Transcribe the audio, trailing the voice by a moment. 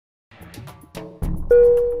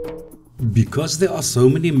Because there are so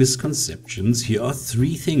many misconceptions, here are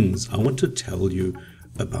 3 things I want to tell you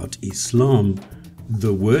about Islam,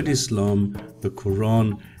 the word Islam, the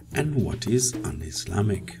Quran, and what is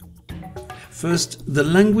un-Islamic. First, the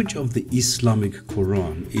language of the Islamic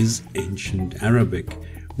Quran is ancient Arabic,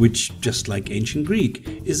 which, just like ancient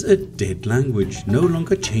Greek, is a dead language, no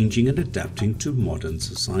longer changing and adapting to modern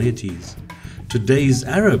societies. Today's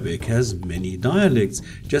Arabic has many dialects,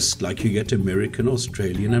 just like you get American,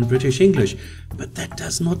 Australian and British English, but that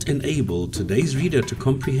does not enable today's reader to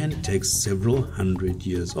comprehend texts several hundred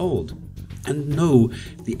years old. And no,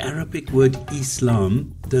 the Arabic word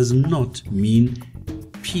Islam does not mean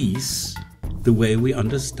peace the way we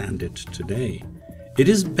understand it today. It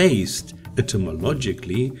is based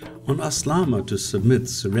etymologically on aslama, to submit,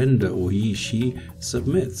 surrender, or he/she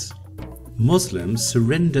submits. Muslims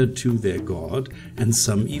surrender to their God, and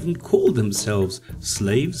some even call themselves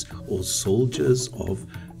slaves or soldiers of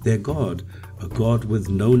their God, a God with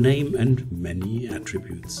no name and many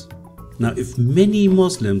attributes. Now, if many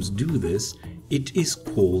Muslims do this, it is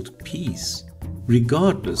called peace,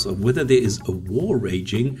 regardless of whether there is a war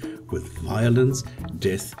raging with violence,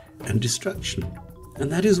 death, and destruction.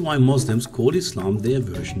 And that is why Muslims call Islam their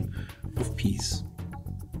version of peace.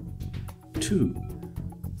 2.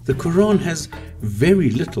 The Quran has very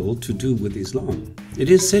little to do with Islam. It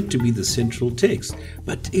is said to be the central text,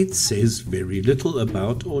 but it says very little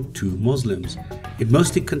about or to Muslims. It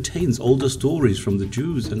mostly contains older stories from the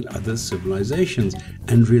Jews and other civilizations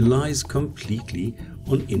and relies completely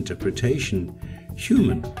on interpretation,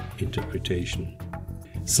 human interpretation.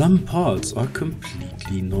 Some parts are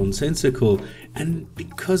completely nonsensical, and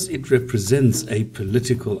because it represents a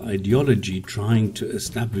political ideology trying to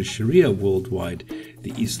establish Sharia worldwide,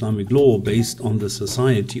 the Islamic law based on the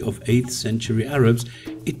society of 8th century Arabs,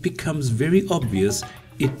 it becomes very obvious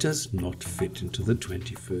it does not fit into the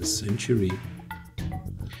 21st century.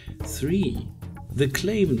 3. The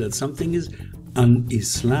claim that something is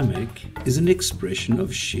un-Islamic is an expression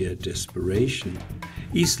of sheer desperation.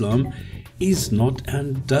 Islam is not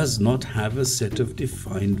and does not have a set of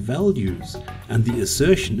defined values, and the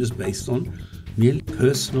assertion is based on merely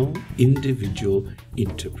personal, individual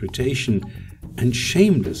interpretation and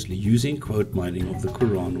shamelessly using quote mining of the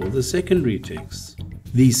Quran or the secondary texts.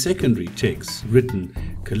 These secondary texts, written,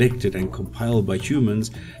 collected and compiled by humans,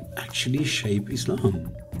 actually shape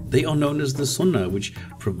Islam. They are known as the Sunnah, which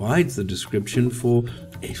provides the description for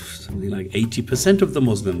something like 80% of the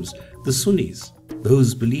Muslims, the Sunnis,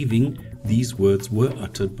 those believing these words were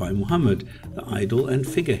uttered by Muhammad, the idol and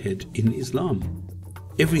figurehead in Islam.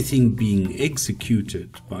 Everything being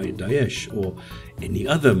executed by Daesh or any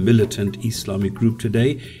other militant Islamic group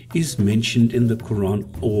today is mentioned in the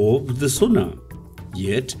Quran or the Sunnah.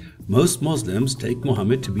 Yet, most Muslims take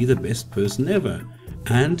Muhammad to be the best person ever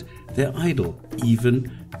and their idol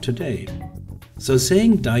even today. So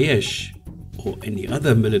saying Daesh, or any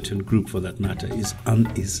other militant group for that matter, is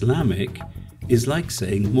un-Islamic is like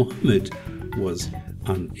saying Muhammad was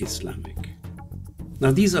un-Islamic.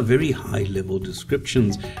 Now, these are very high-level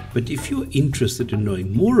descriptions, but if you're interested in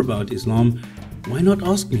knowing more about Islam, why not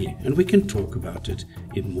ask me and we can talk about it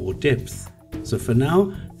in more depth. So for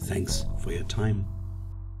now, thanks for your time.